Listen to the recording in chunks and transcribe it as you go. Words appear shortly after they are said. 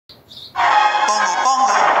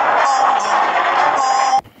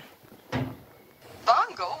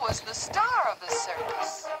was the star of the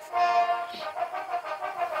circus.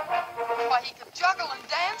 Why, he could juggle and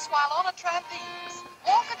dance while on a trapeze.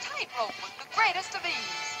 Walk a tightrope with the greatest of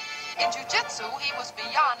ease. In jiu-jitsu, he was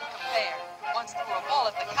beyond compare. Once threw a bull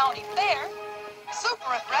at the county fair.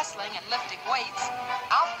 Super at wrestling and lifting weights.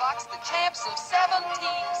 Outboxed the champs of 17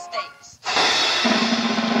 states.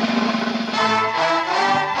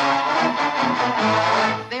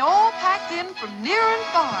 They all packed in from near and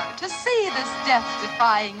far to see this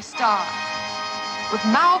death-defying star. With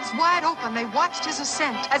mouths wide open, they watched his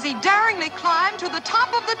ascent as he daringly climbed to the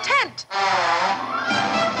top of the tent.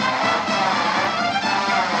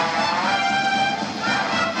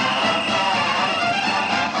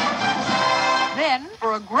 Then,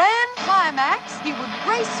 for a grand climax, he would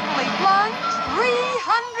gracefully plunge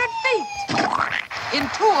 300 feet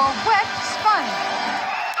into a wet sponge.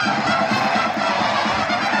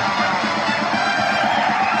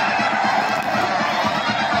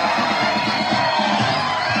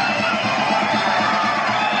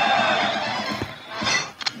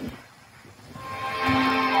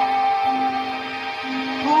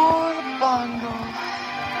 Bongo.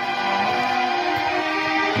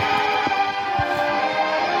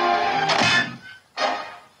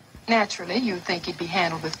 Naturally, you'd think he'd be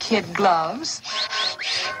handled with kid gloves,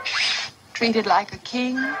 treated like a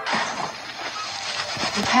king, and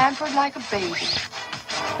pampered like a baby.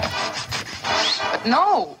 But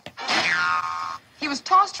no, he was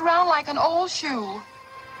tossed around like an old shoe.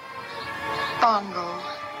 Bongo,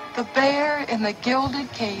 the bear in the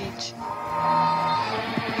gilded cage.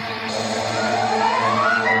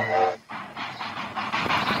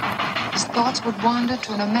 His thoughts would wander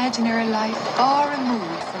to an imaginary life far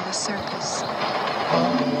removed from the circus.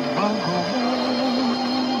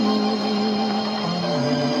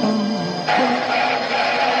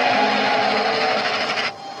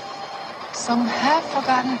 Some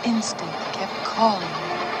half-forgotten instinct kept calling.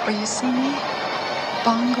 For you see,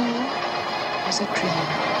 Bongo was a dream.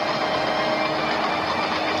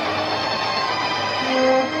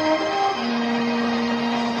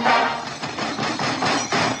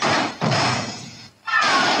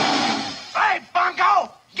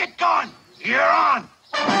 You're on!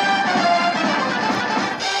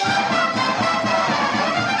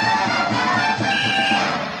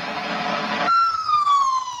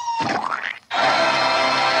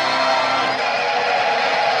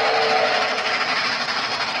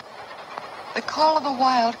 The call of the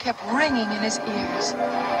wild kept ringing in his ears.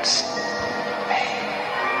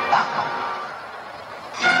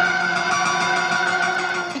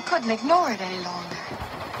 He couldn't ignore it any longer.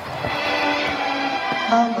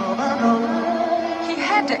 He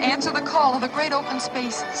had to answer the call of the great open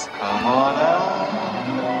spaces. Come on out.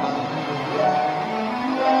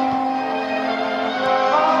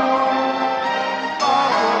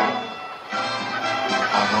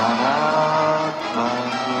 Come on out,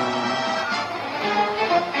 Bongo.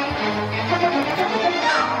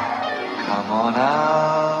 Come on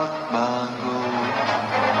out, Bongo.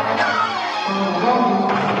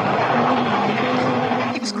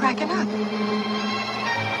 He was cracking up.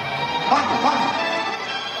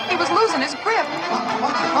 He was losing his grip.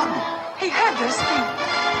 He had to escape.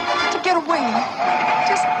 To get away.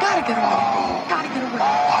 Just gotta get away. Gotta get away.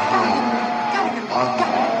 Gotta get away.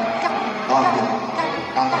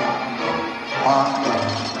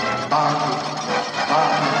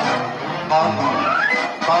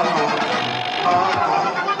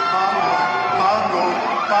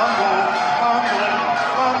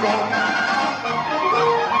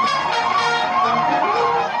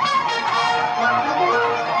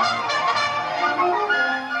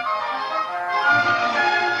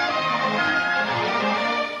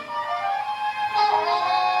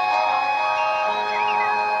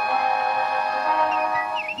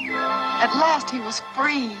 At last he was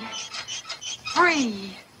free.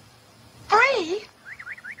 Free. Free?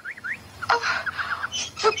 Oh,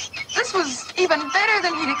 this was even better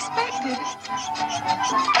than he'd expected.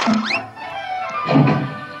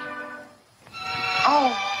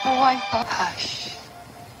 Oh, boy, hush.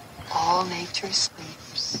 All nature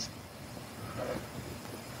sleeps.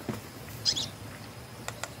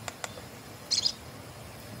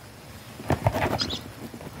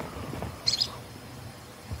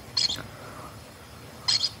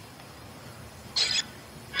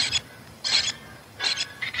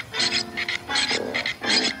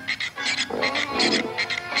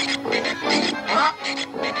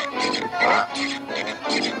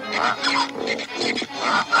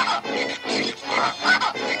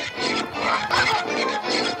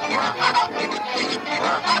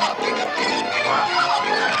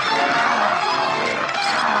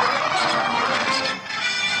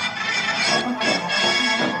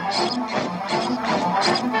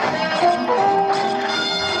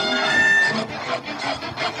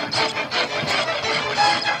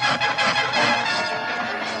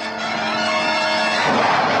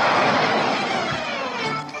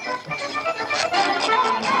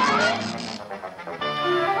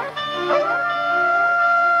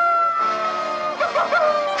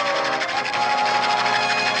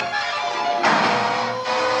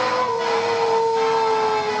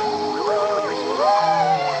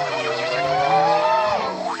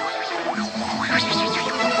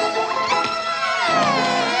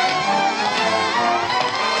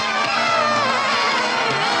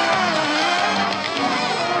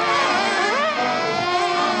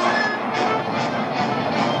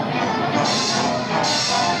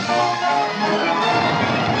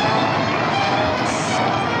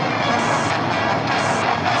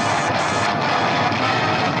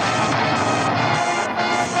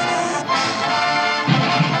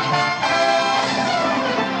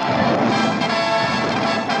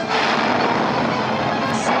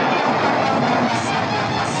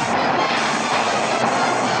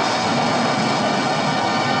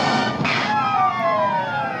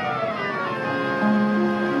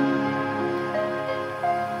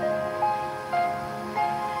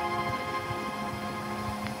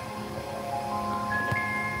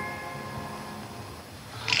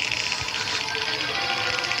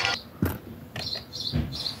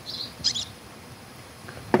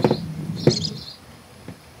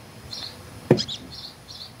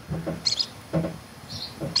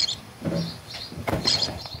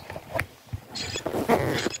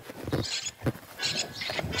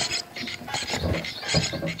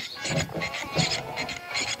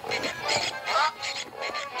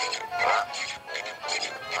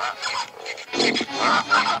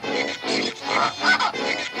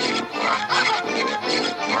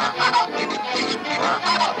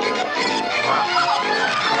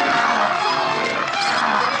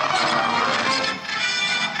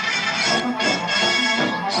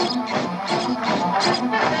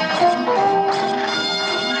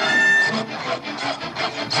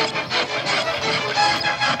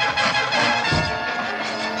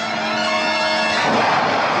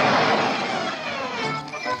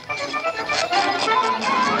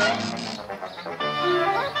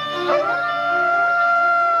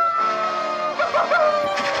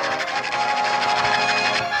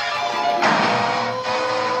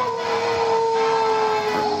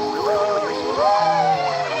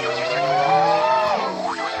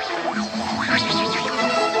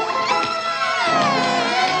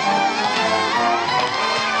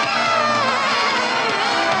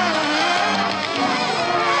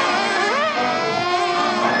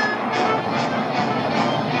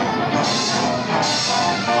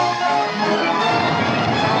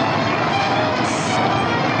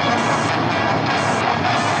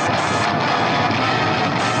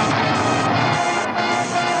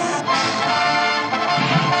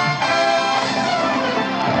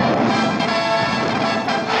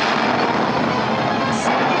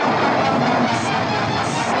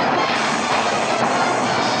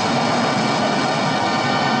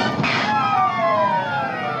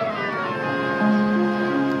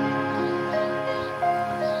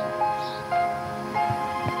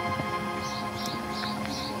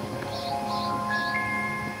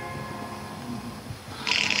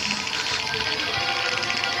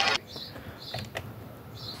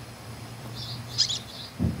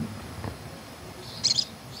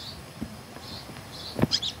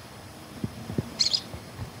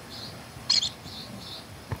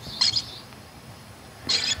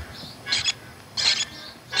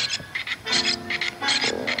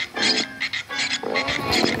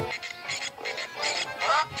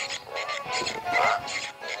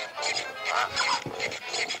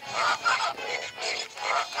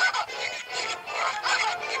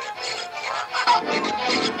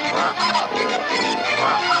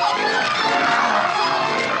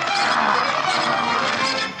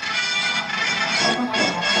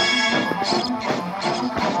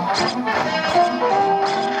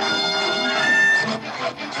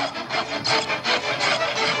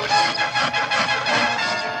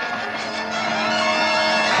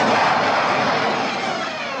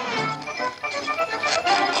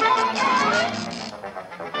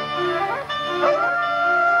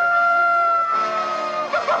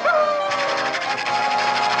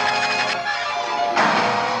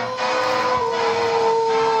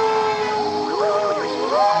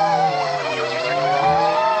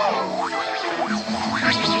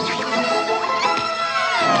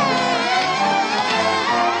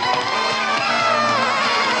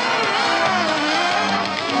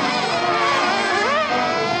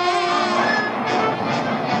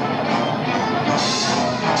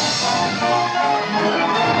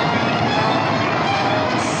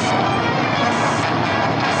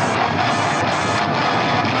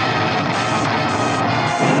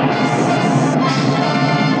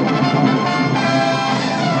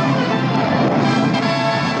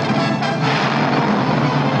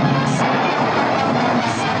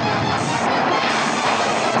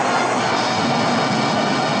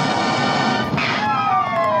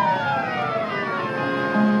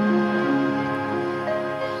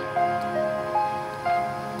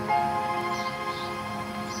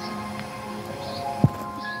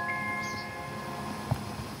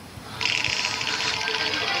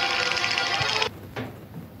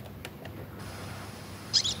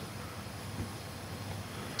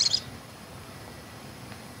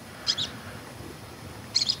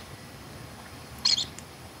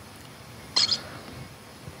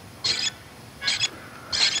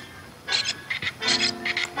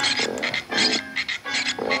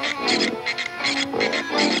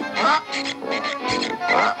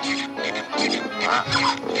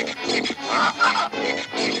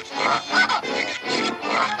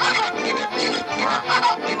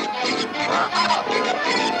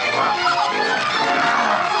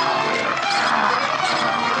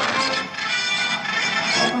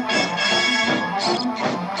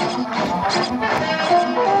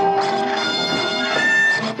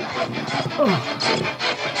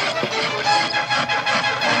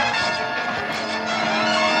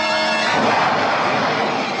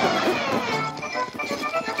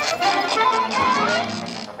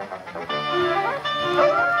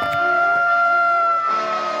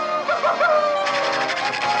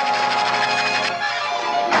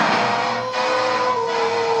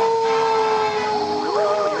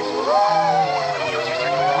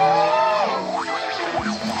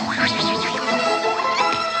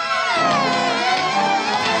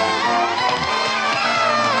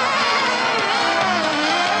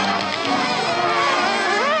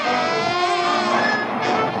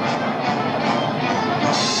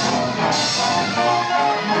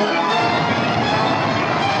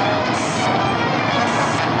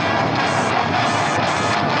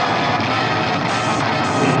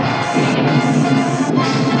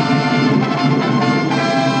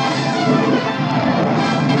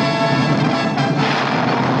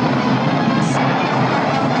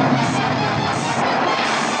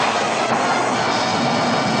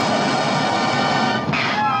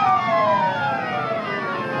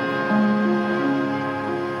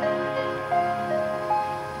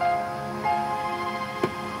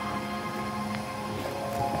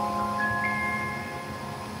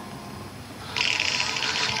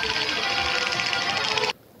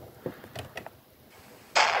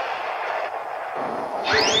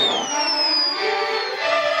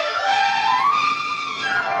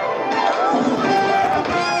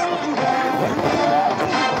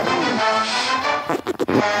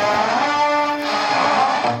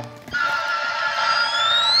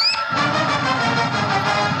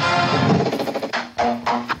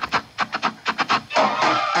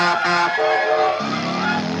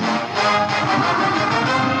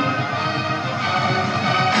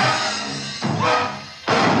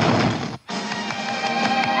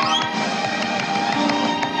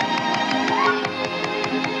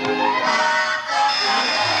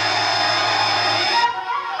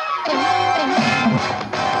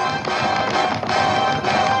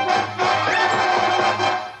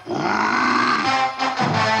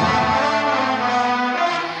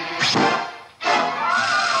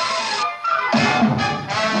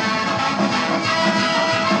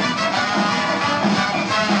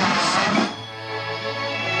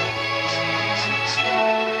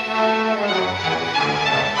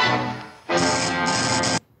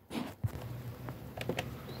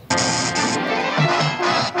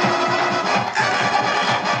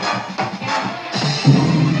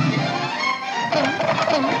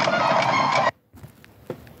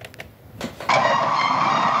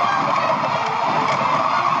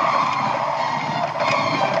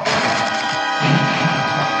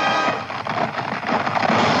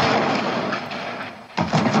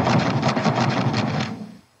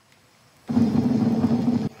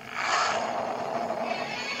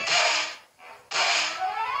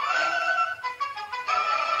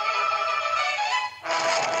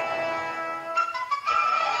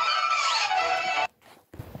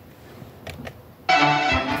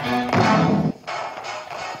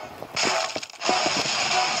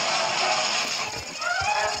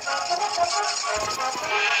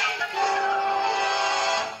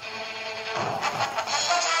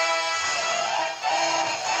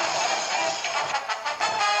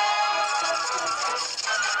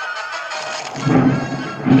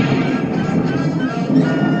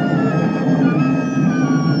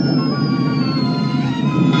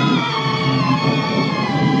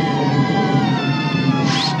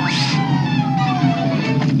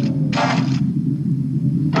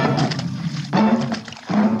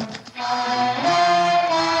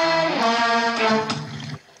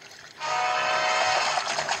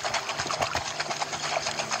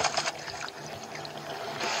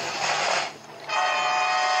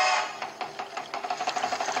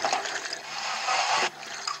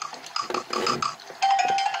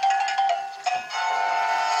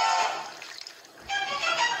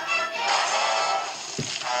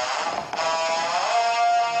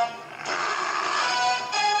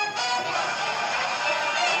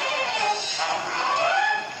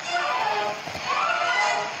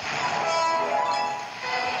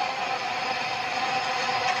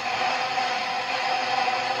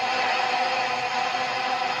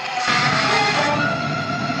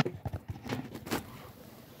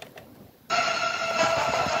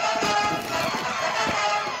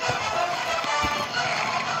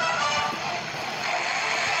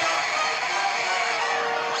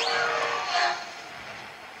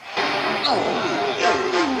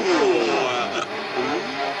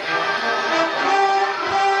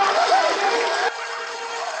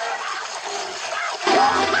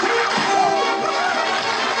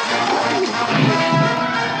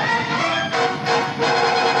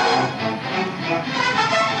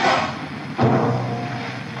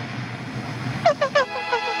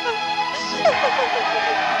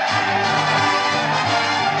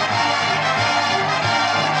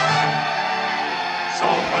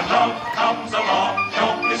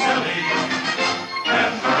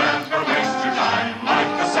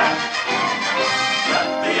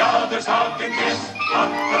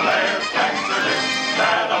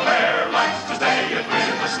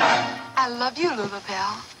 love you, Lula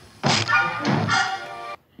Bell.